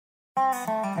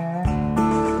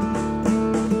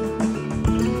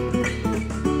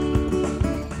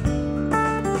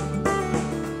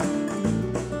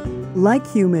Like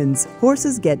humans,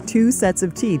 horses get 2 sets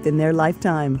of teeth in their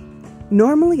lifetime.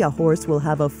 Normally, a horse will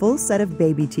have a full set of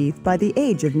baby teeth by the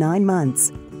age of 9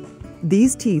 months.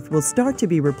 These teeth will start to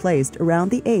be replaced around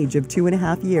the age of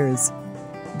 2.5 years.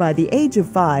 By the age of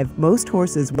 5, most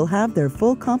horses will have their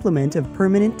full complement of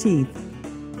permanent teeth.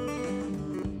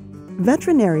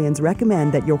 Veterinarians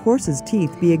recommend that your horse's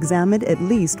teeth be examined at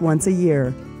least once a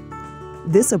year.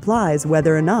 This applies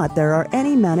whether or not there are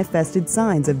any manifested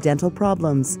signs of dental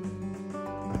problems.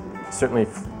 Certainly,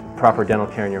 proper dental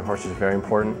care in your horse is very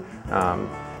important.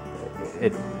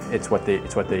 It's what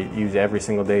they use every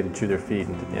single day to chew their feed,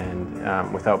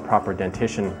 and without proper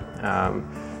dentition,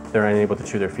 they're unable to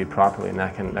chew their feed properly, and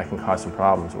that can cause some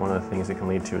problems. One of the things it can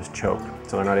lead to is choke,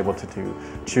 so they're not able to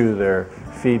chew their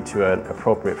feed to an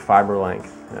appropriate fiber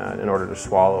length in order to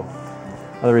swallow.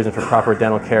 Another reason for proper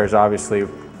dental care is obviously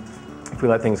if we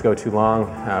let things go too long,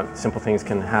 simple things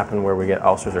can happen where we get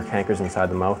ulcers or cankers inside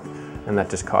the mouth, and that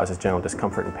just causes general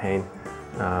discomfort and pain.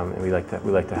 And we like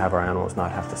to have our animals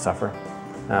not have to suffer.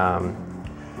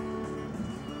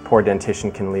 Poor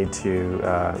dentition can lead to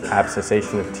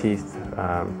abscessation of teeth,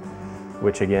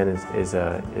 which again is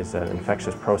an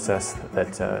infectious process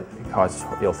that causes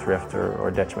ill thrift or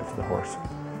detriment to the horse.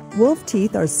 Wolf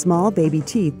teeth are small baby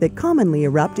teeth that commonly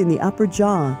erupt in the upper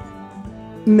jaw.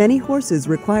 Many horses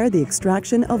require the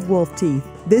extraction of wolf teeth.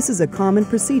 This is a common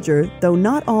procedure, though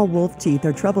not all wolf teeth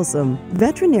are troublesome.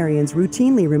 Veterinarians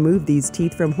routinely remove these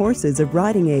teeth from horses of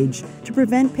riding age to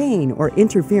prevent pain or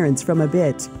interference from a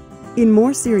bit. In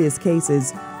more serious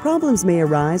cases, problems may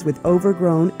arise with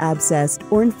overgrown, abscessed,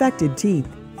 or infected teeth.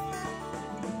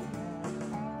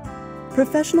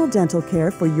 Professional dental care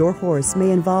for your horse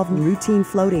may involve routine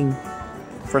floating.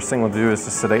 First thing we'll do is to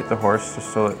sedate the horse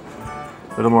just so that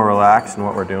a little more relaxed in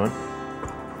what we're doing.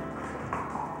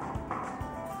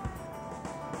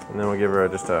 And then we'll give her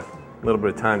just a little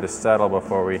bit of time to settle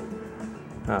before we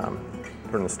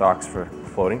put her in the stocks for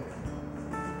floating.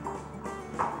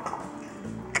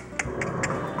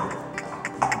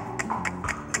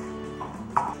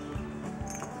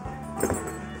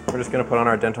 We're just going to put on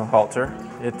our dental halter.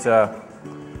 It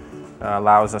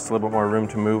allows us a little bit more room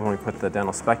to move when we put the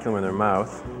dental speculum in their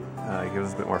mouth. It gives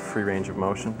us a bit more free range of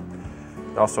motion.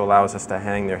 It also allows us to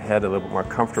hang their head a little bit more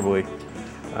comfortably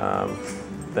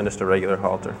than just a regular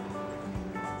halter.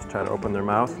 Let's try to open their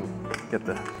mouth and get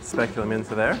the speculum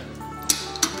into there.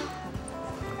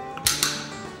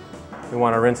 We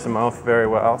want to rinse the mouth very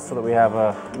well so that we have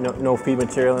no feed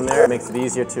material in there. It makes it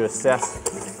easier to assess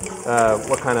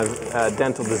what kind of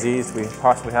dental disease we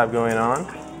possibly have going on.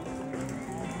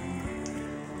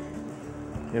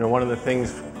 You know, one of the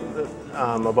things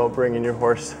about bringing your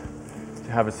horse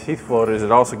to have its teeth floated is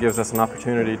it also gives us an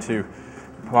opportunity to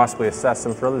possibly assess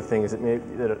them for other things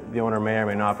that the owner may or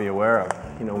may not be aware of.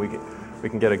 You know, we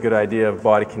can get a good idea of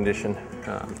body condition.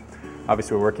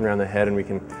 Obviously, we're working around the head, and we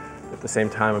can at the same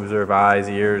time observe eyes,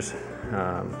 ears,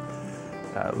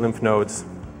 lymph nodes.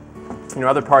 You know,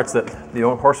 other parts that the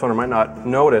horse owner might not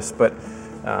notice, but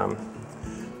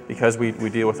because we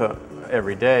deal with it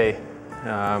every day,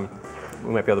 we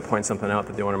might be able to point something out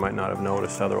that the owner might not have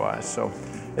noticed otherwise. So,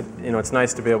 you know, it's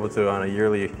nice to be able to, on a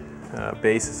yearly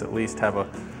basis, at least have a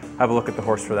look at the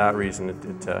horse for that reason.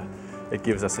 It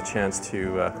gives us a chance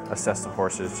to assess the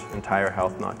horse's entire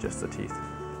health, not just the teeth.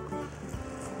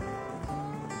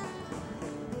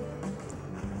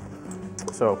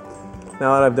 So,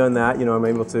 now that I've done that, you know, I'm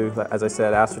able to, as I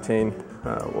said, ascertain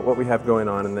what we have going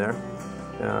on in there.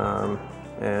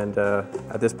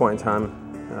 At this point in time,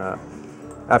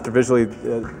 after visually,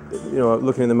 you know,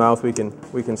 looking in the mouth, we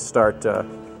can start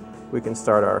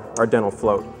our dental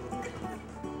float.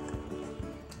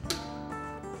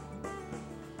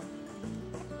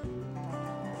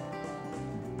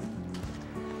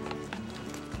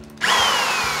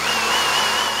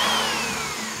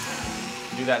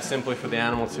 Do that simply for the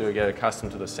animal to get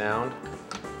accustomed to the sound.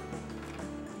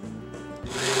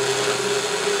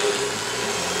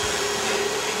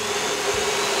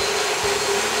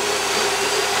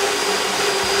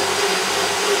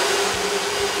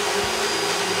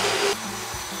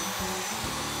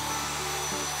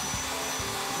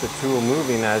 The tool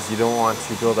moving, as you don't want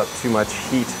to build up too much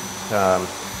heat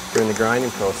during the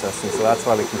grinding process, and so that's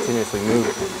why we continuously move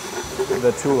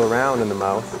the tool around in the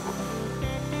mouth.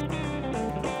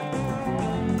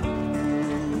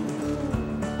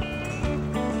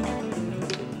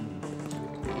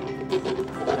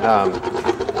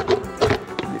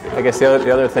 I guess the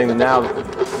other thing now,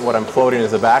 what I'm floating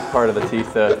is the back part of the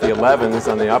teeth, the 11s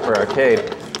on the upper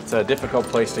arcade. it's a difficult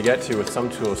place to get to with some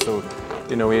tools. So,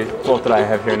 you know, the float that I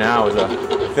have here now is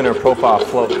a thinner profile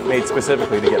float made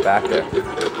specifically to get back there.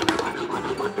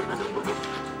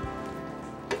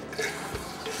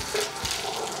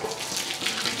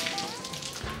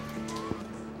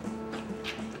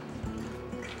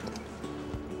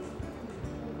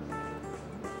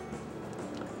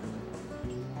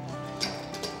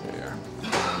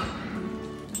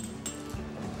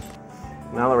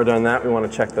 Now that we're done that, we want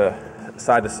to check the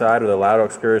side to side or the lateral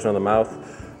excursion of the mouth.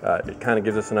 It kind of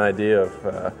gives us an idea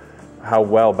of how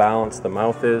well balanced the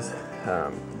mouth is.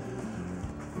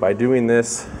 By doing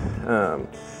this and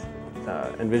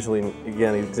visually,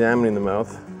 again, examining the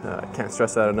mouth, can't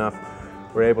stress that enough,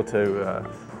 we're able to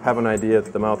have an idea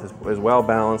that the mouth is well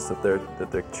balanced,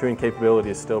 that their chewing capability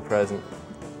is still present,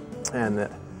 and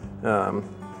that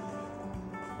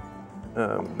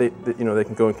they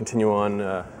can go and continue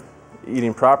on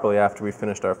eating properly after we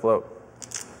finished our float.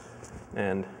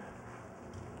 And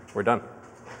we're done.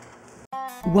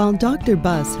 While Dr.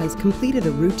 Buss has completed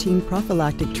a routine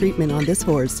prophylactic treatment on this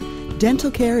horse, dental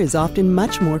care is often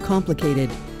much more complicated.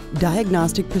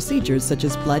 Diagnostic procedures such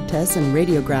as blood tests and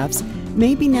radiographs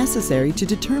may be necessary to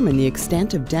determine the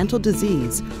extent of dental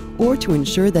disease or to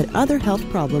ensure that other health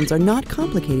problems are not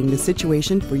complicating the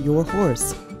situation for your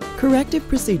horse. Corrective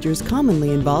procedures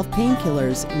commonly involve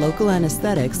painkillers, local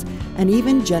anesthetics, and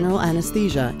even general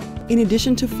anesthesia. In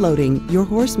addition to floating, your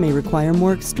horse may require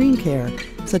more extreme care,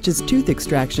 such as tooth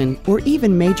extraction or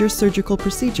even major surgical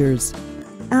procedures.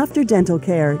 After dental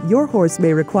care, your horse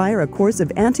may require a course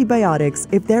of antibiotics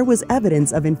if there was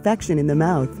evidence of infection in the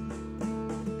mouth.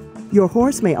 Your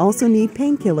horse may also need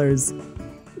painkillers.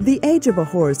 The age of a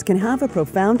horse can have a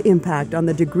profound impact on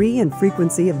the degree and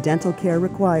frequency of dental care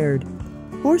required.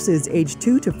 Horses aged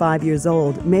 2 to 5 years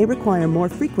old may require more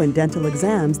frequent dental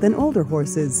exams than older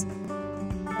horses.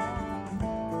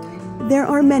 There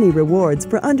are many rewards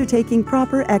for undertaking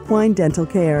proper equine dental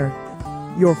care.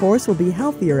 Your horse will be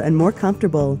healthier and more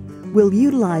comfortable, will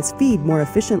utilize feed more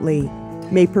efficiently,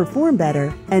 may perform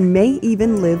better, and may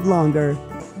even live longer.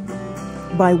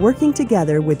 By working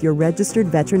together with your registered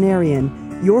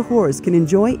veterinarian, your horse can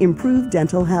enjoy improved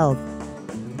dental health.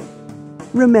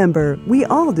 Remember, we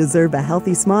all deserve a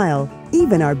healthy smile,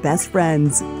 even our best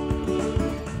friends.